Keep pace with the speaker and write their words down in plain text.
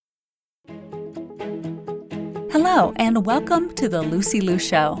Hello, and welcome to the Lucy Liu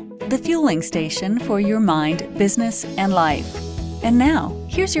Show, the fueling station for your mind, business, and life. And now,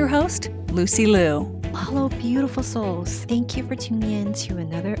 here's your host, Lucy Liu. Hello, beautiful souls. Thank you for tuning in to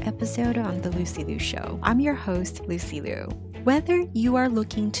another episode on the Lucy Liu Show. I'm your host, Lucy Liu. Whether you are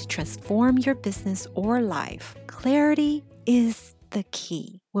looking to transform your business or life, clarity is the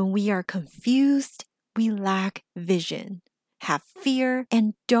key. When we are confused, we lack vision, have fear,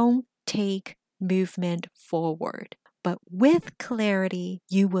 and don't take movement forward. But with clarity,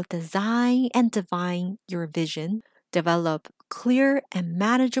 you will design and divine your vision, develop clear and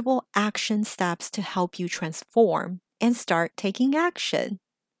manageable action steps to help you transform and start taking action.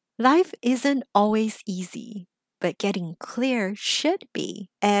 Life isn't always easy, but getting clear should be.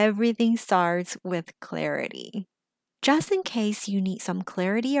 Everything starts with clarity. Just in case you need some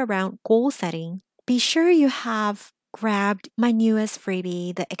clarity around goal setting, be sure you have grabbed my newest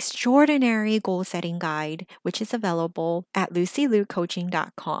freebie, the Extraordinary Goal Setting Guide, which is available at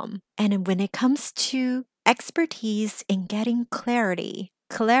lucyliucoaching.com. And when it comes to expertise in getting clarity,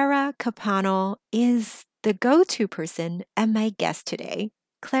 Clara Capano is the go-to person and my guest today.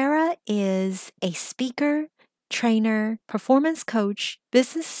 Clara is a speaker, trainer, performance coach,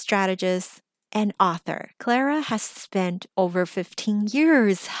 business strategist, and author. Clara has spent over 15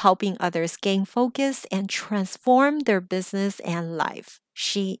 years helping others gain focus and transform their business and life.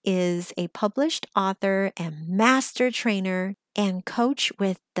 She is a published author and master trainer and coach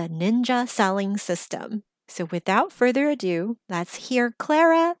with the Ninja Selling System. So without further ado, let's hear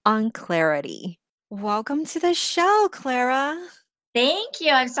Clara on clarity. Welcome to the show, Clara. Thank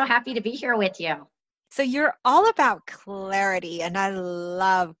you. I'm so happy to be here with you. So you're all about clarity, and I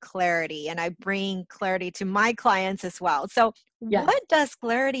love clarity, and I bring clarity to my clients as well. So Yes. What does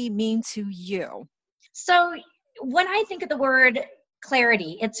clarity mean to you? So when I think of the word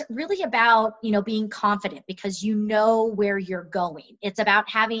clarity, it's really about, being confident because you know where you're going. It's about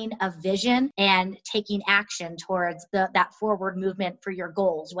having a vision and taking action towards that forward movement for your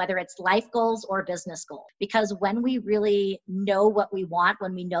goals, whether it's life goals or business goals. Because when we really know what we want,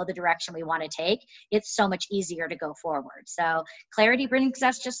 when we know the direction we want to take, it's so much easier to go forward. So clarity brings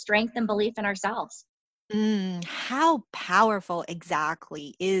us just strength and belief in ourselves. How powerful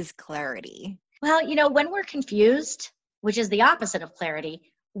exactly is clarity? Well, when we're confused, which is the opposite of clarity,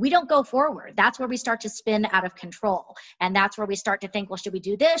 we don't go forward. That's where we start to spin out of control. And that's where we start to think, well, should we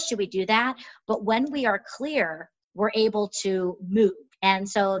do this? Should we do that? But when we are clear, we're able to move. And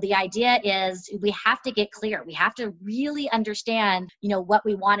so the idea is we have to get clear. We have to really understand, what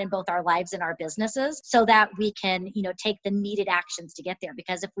we want in both our lives and our businesses so that we can, take the needed actions to get there.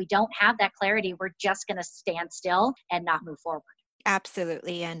 Because if we don't have that clarity, we're just going to stand still and not move forward.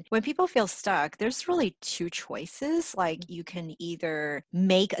 Absolutely. And when people feel stuck, there's really two choices. Like you can either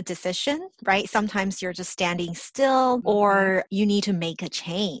make a decision, right? Sometimes you're just standing still, or you need to make a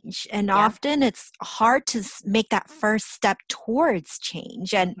change. And often it's hard to make that first step towards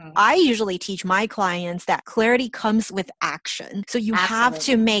change. And I usually teach my clients that clarity comes with action. So you have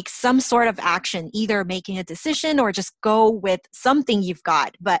to make some sort of action, either making a decision or just go with something you've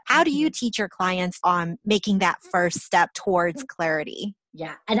got. But how do you teach your clients on making that first step towards clarity?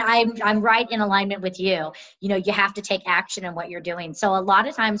 Yeah. And I'm right in alignment with you. You have to take action in what you're doing. So a lot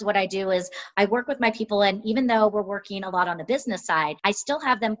of times what I do is I work with my people, and even though we're working a lot on the business side, I still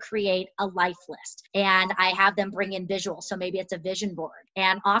have them create a life list, and I have them bring in visuals. So maybe it's a vision board.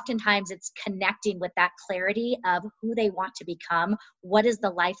 And oftentimes it's connecting with that clarity of who they want to become. What is the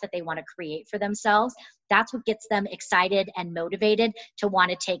life that they want to create for themselves? That's what gets them excited and motivated to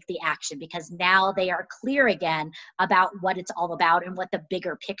want to take the action, because now they are clear again about what it's all about and what the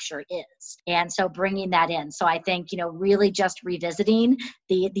bigger picture is. And so bringing that in. So I think, really just revisiting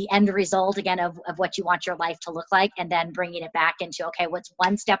the end result again of what you want your life to look like, and then bringing it back into, okay, what's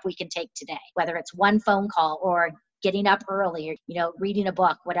one step we can take today, whether it's one phone call or getting up early or, reading a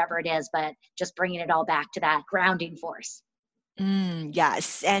book, whatever it is, but just bringing it all back to that grounding force.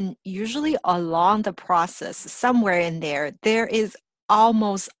 Yes. And usually along the process, somewhere in there is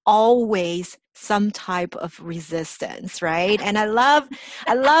almost always some type of resistance, right? And I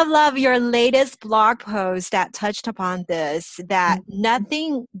love your latest blog post that touched upon this, that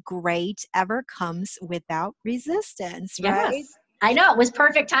nothing great ever comes without resistance, right? Yes. I know, it was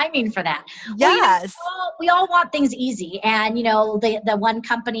perfect timing for that. Yes. Well, we all want things easy. And, the one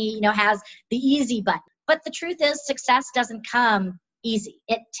company, has the easy button. But the truth is, success doesn't come easy.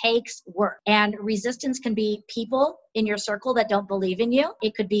 It takes work. And resistance can be people in your circle that don't believe in you.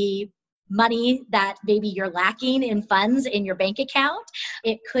 It could be money that maybe you're lacking in funds in your bank account.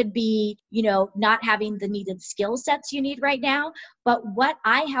 It could be, not having the needed skill sets you need right now. But what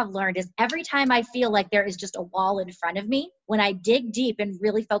I have learned is every time I feel like there is just a wall in front of me, when I dig deep and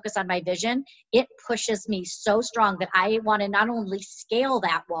really focus on my vision, it pushes me so strong that I want to not only scale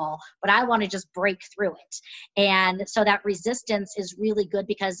that wall, but I want to just break through it. And so that resistance is really good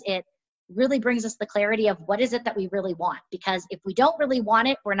because it really brings us the clarity of what is it that we really want. Because if we don't really want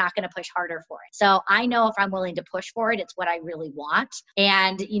it, we're not going to push harder for it. So I know if I'm willing to push for it, it's what I really want.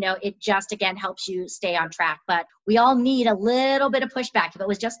 And, it just, again, helps you stay on track. But we all need a little bit of pushback. If it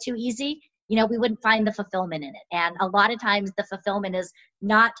was just too easy, we wouldn't find the fulfillment in it. And a lot of times the fulfillment is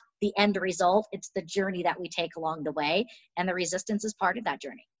not the end result. It's the journey that we take along the way. And the resistance is part of that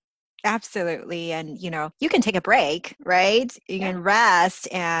journey. Absolutely. And, you can take a break, right? You can rest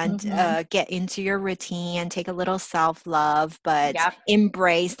and get into your routine and take a little self-love, but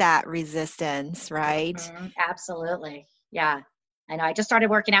embrace that resistance, right? Absolutely. Yeah. I know I just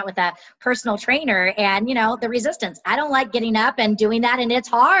started working out with a personal trainer and, the resistance. I don't like getting up and doing that, and it's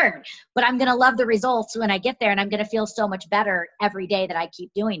hard, but I'm going to love the results when I get there, and I'm going to feel so much better every day that I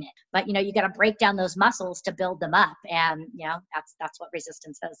keep doing it. But, you got to break down those muscles to build them up. And, that's what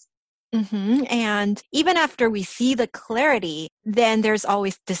resistance is. And even after we see the clarity, then there's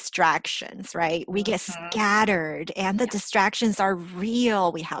always distractions, right? We get scattered and the distractions are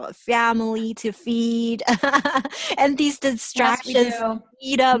real. We have a family to feed. And these distractions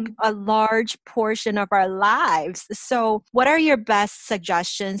eat up a large portion of our lives. So what are your best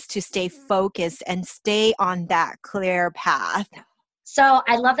suggestions to stay focused and stay on that clear path? So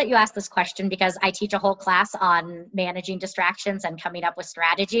I love that you asked this question because I teach a whole class on managing distractions and coming up with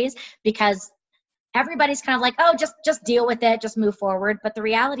strategies, because everybody's kind of like, oh, just deal with it, just move forward. But the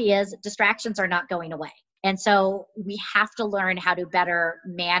reality is distractions are not going away. And so we have to learn how to better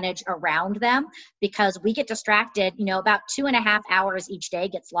manage around them, because we get distracted, about 2.5 hours each day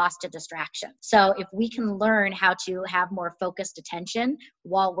gets lost to distraction. So if we can learn how to have more focused attention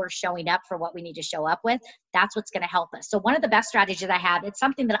while we're showing up for what we need to show up with, that's what's going to help us. So one of the best strategies I have, it's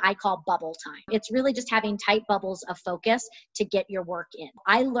something that I call bubble time. It's really just having tight bubbles of focus to get your work in.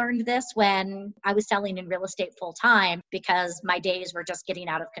 I learned this when I was selling in real estate full time, because my days were just getting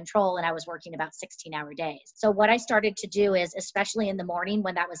out of control and I was working about 16-hour days. So what I started to do is, especially in the morning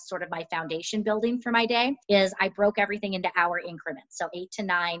when that was sort of my foundation building for my day, is I broke everything into hour increments. So 8 to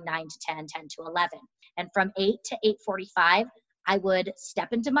 9, 9 to 10, 10 to 11. And from 8 to 8:45, I would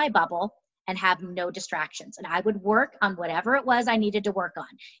step into my bubble and have no distractions. And I would work on whatever it was I needed to work on.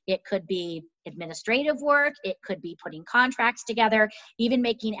 It could be administrative work. It could be putting contracts together, even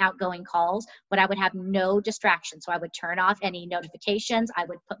making outgoing calls, but I would have no distractions. So I would turn off any notifications. I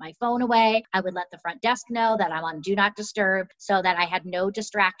would put my phone away. I would let the front desk know that I'm on do not disturb so that I had no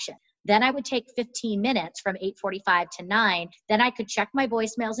distraction. Then I would take 15 minutes from 8:45 to 9. Then I could check my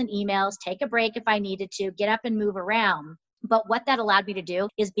voicemails and emails, take a break if I needed to, get up and move around. But what that allowed me to do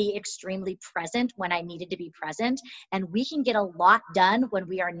is be extremely present when I needed to be present. And we can get a lot done when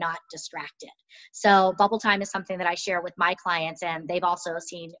we are not distracted. So bubble time is something that I share with my clients, and they've also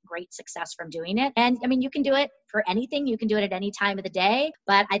seen great success from doing it. And I mean, you can do it for anything. You can do it at any time of the day.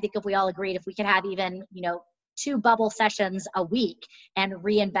 But I think if we all agreed, if we could have even, 2 bubble sessions a week and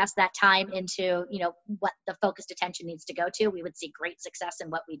reinvest that time into, what the focused attention needs to go to, we would see great success in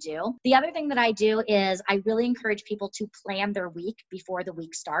what we do. The other thing that I do is I really encourage people to plan their week before the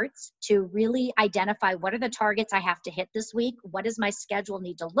week starts, to really identify what are the targets I have to hit this week? What does my schedule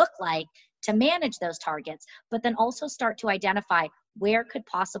need to look like to manage those targets? But then also start to identify where could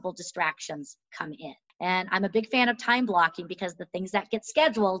possible distractions come in. And I'm a big fan of time blocking, because the things that get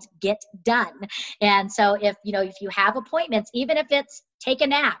scheduled get done. And so if you have appointments, even if it's take a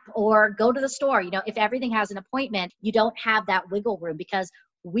nap or go to the store, if everything has an appointment, you don't have that wiggle room, because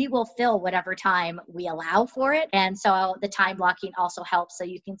we will fill whatever time we allow for it. And so the time blocking also helps, so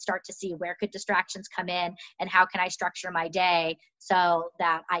you can start to see where could distractions come in and how can I structure my day so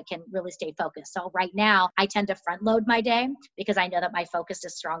that I can really stay focused. So right now I tend to front load my day, because I know that my focus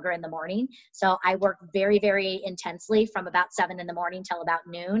is stronger in the morning. So I work very, very intensely from about 7 in the morning till about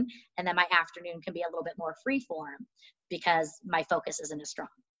noon. And then my afternoon can be a little bit more free form because my focus isn't as strong.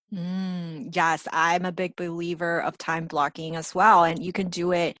 Yes, I'm a big believer of time blocking as well. And you can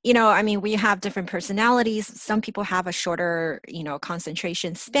do it, we have different personalities. Some people have a shorter,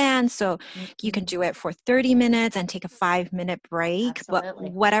 concentration span. So you can do it for 30 minutes and take a 5-minute break. Absolutely.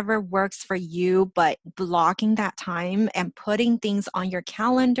 But whatever works for you, but blocking that time and putting things on your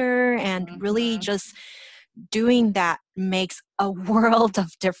calendar and really just doing that makes a world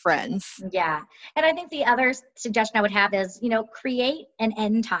of difference. Yeah. And I think the other suggestion I would have is, create an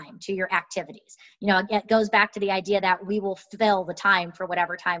end time to your activities. It goes back to the idea that we will fill the time for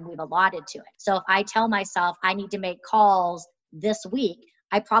whatever time we've allotted to it. So if I tell myself I need to make calls this week,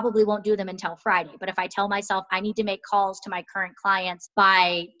 I probably won't do them until Friday. But if I tell myself I need to make calls to my current clients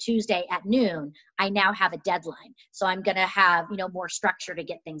by Tuesday at noon, I now have a deadline. So I'm going to have, more structure to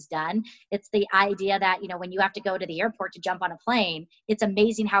get things done. It's the idea that, when you have to go to the airport to jump on a plane, it's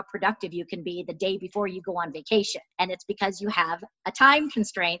amazing how productive you can be the day before you go on vacation. And it's because you have a time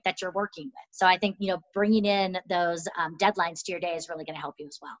constraint that you're working with. So I think, bringing in those deadlines to your day is really going to help you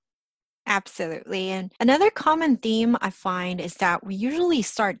as well. Absolutely. And another common theme I find is that we usually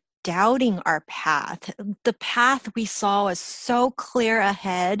start doubting our path. The path we saw is so clear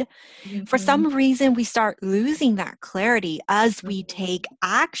ahead. For Mm-hmm. some reason, we start losing that clarity as we Mm-hmm. take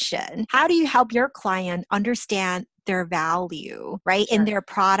action. How do you help your client understand their value, right, in Sure. their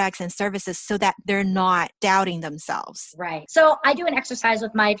products and services so that they're not doubting themselves? Right. So I do an exercise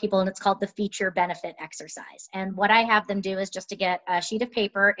with my people, and it's called the feature benefit exercise. And what I have them do is just to get a sheet of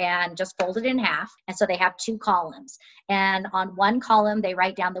paper and just fold it in half. And so they have two columns. And on one column, they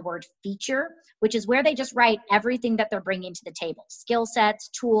write down the word feature, which is where they just write everything that they're bringing to the table: skill sets,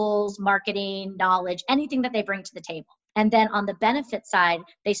 tools, marketing, knowledge, anything that they bring to the table. And then on the benefit side,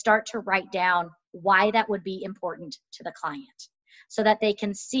 they start to write down why that would be important to the client, so that they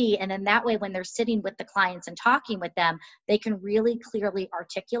can see. And then that way, when they're sitting with the clients and talking with them, they can really clearly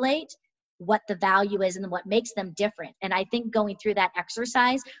articulate what the value is and what makes them different. And I think going through that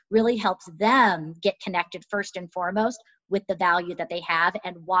exercise really helps them get connected first and foremost with the value that they have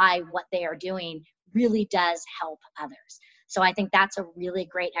and why what they are doing really does help others. So I think that's a really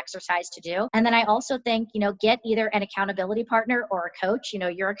great exercise to do. And then I also think, get either an accountability partner or a coach.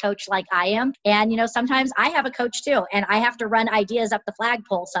 You're a coach like I am. And, sometimes I have a coach too, and I have to run ideas up the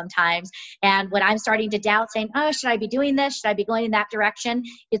flagpole sometimes. And when I'm starting to doubt, saying, oh, should I be doing this? Should I be going in that direction?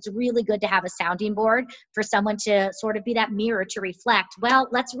 It's really good to have a sounding board for someone to sort of be that mirror to reflect. Well,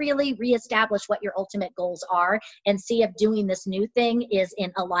 let's really reestablish what your ultimate goals are and see if doing this new thing is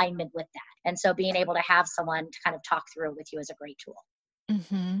in alignment with that. And so being able to have someone to kind of talk through it with you is a great tool.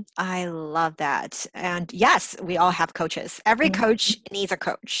 I love that. And yes, we all have coaches. Every coach needs a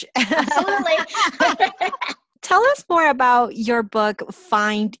coach. Absolutely. Tell us more about your book,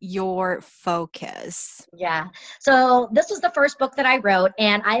 Find Your Focus. Yeah. So this was the first book that I wrote,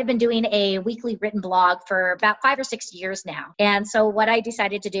 and I have been doing a weekly written blog for about 5 or 6 years now. And so what I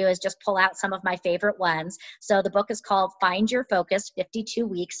decided to do is just pull out some of my favorite ones. So the book is called Find Your Focus, 52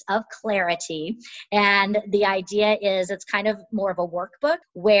 Weeks of Clarity. And the idea is it's kind of more of a workbook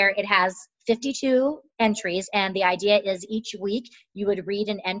where it has 52 entries. And the idea is each week you would read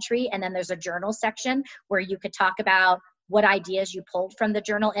an entry, and then there's a journal section where you could talk about what ideas you pulled from the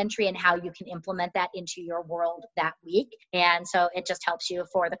journal entry and how you can implement that into your world that week. And so it just helps you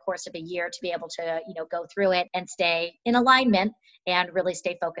for the course of a year to be able to, go through it and stay in alignment and really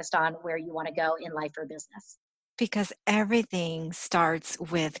stay focused on where you want to go in life or business. Because everything starts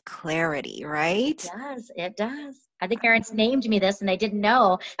with clarity, right? Yes, it does. I think parents named me this and they didn't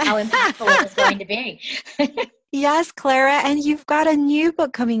know how impactful it was going to be. Yes, Clara, and you've got a new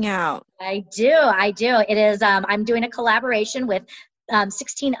book coming out. I do. It is, I'm doing a collaboration with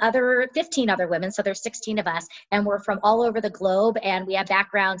 15 other women. So there's 16 of us, and we're from all over the globe. And we have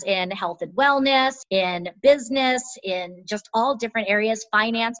backgrounds in health and wellness, in business, in just all different areas,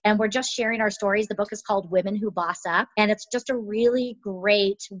 finance. And we're just sharing our stories. The book is called Women Who Boss Up. And it's just a really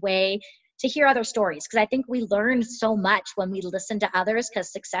great way to hear other stories, because I think we learn so much when we listen to others,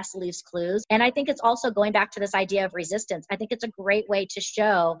 because success leaves clues. And I think it's also going back to this idea of resistance. I think it's a great way to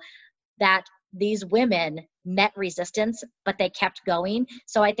show that these women met resistance, but they kept going.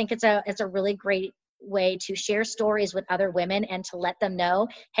 So I think it's a really great way to share stories with other women and to let them know,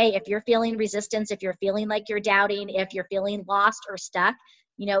 hey, if you're feeling resistance, if you're feeling like you're doubting, if you're feeling lost or stuck,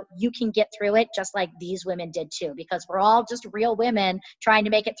 you can get through it just like these women did too, because we're all just real women trying to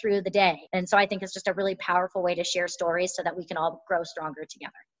make it through the day. And so I think it's just a really powerful way to share stories so that we can all grow stronger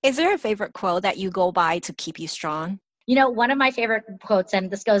together. Is there a favorite quote that you go by to keep you strong? One of my favorite quotes, and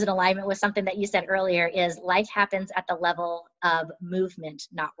this goes in alignment with something that you said earlier, is life happens at the level of movement,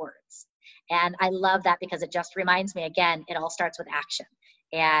 not words. And I love that because it just reminds me, again, it all starts with action.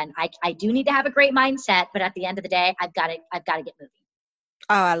 And I do need to have a great mindset, but at the end of the day, I've got to get moving.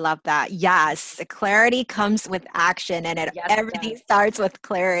 Oh, I love that. Yes, clarity comes with action, and everything starts with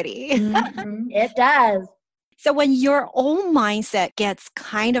clarity. It does. So when your own mindset gets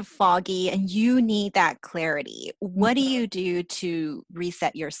kind of foggy and you need that clarity, what do you do to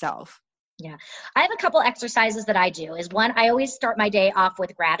reset yourself? Yeah. I have a couple exercises that I do. Is one, I always start my day off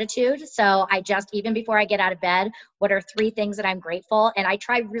with gratitude. So I just, even before I get out of bed, what are 3 things that I'm grateful? And I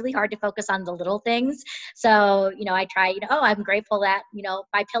try really hard to focus on the little things. So, I try, oh, I'm grateful that,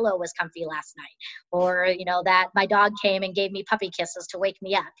 my pillow was comfy last night, or, that my dog came and gave me puppy kisses to wake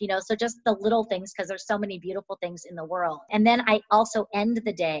me up, so just the little things, because there's so many beautiful things in the world. And then I also end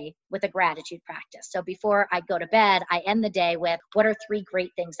the day with a gratitude practice. So before I go to bed, I end the day with what are 3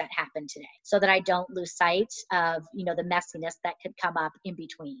 great things that happened today, so that I don't lose sight of, the messiness that could come up in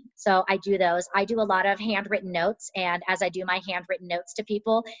between. So I do those. I do a lot of handwritten notes. And as I do my handwritten notes to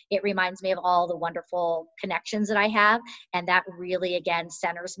people, it reminds me of all the wonderful connections that I have. And that really, again,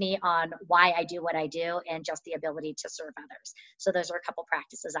 centers me on why I do what I do and just the ability to serve others. So those are a couple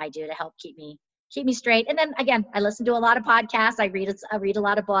practices I do to help keep me straight. And then again, I listen to a lot of podcasts. I read a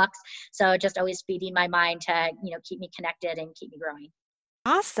lot of books. So just always feeding my mind to, keep me connected and keep me growing.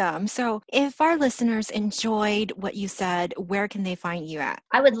 Awesome. So, if our listeners enjoyed what you said, where can they find you at?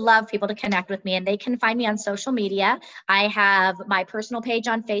 I would love people to connect with me, and they can find me on social media. I have my personal page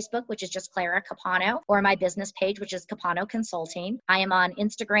on Facebook, which is just Clara Capano, or my business page, which is Capano Consulting. I am on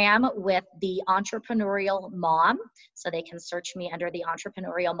Instagram with the Entrepreneurial Mom, so they can search me under the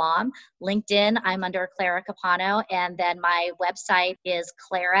Entrepreneurial Mom. LinkedIn, I'm under Clara Capano, and then my website is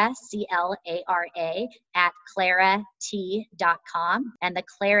Clara, CLARA, at clarat.com. And the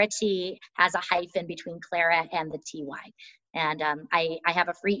Clara T has a hyphen between Clara and the TY. And I have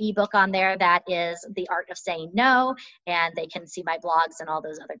a free ebook on there that is The Art of Saying No, and they can see my blogs and all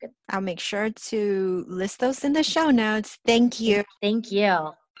those other good. I'll make sure to list those in the show notes. Thank you. Thank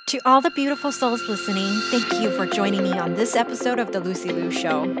you. To all the beautiful souls listening, thank you for joining me on this episode of The Lucy Liu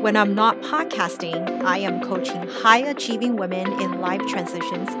Show. When I'm not podcasting, I am coaching high-achieving women in life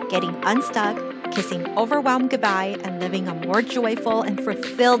transitions, getting unstuck, kissing overwhelm goodbye, and living a more joyful and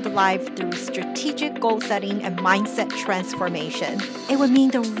fulfilled life through strategic goal setting and mindset transformation. It would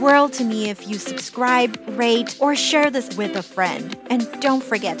mean the world to me if you subscribe, rate, or share this with a friend. And don't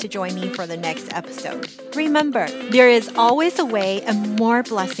forget to join me for the next episode. Remember, there is always a way, and more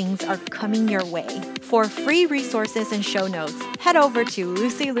blessings are coming your way. For free resources and show notes, head over to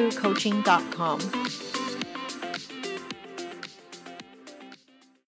lucylucoaching.com.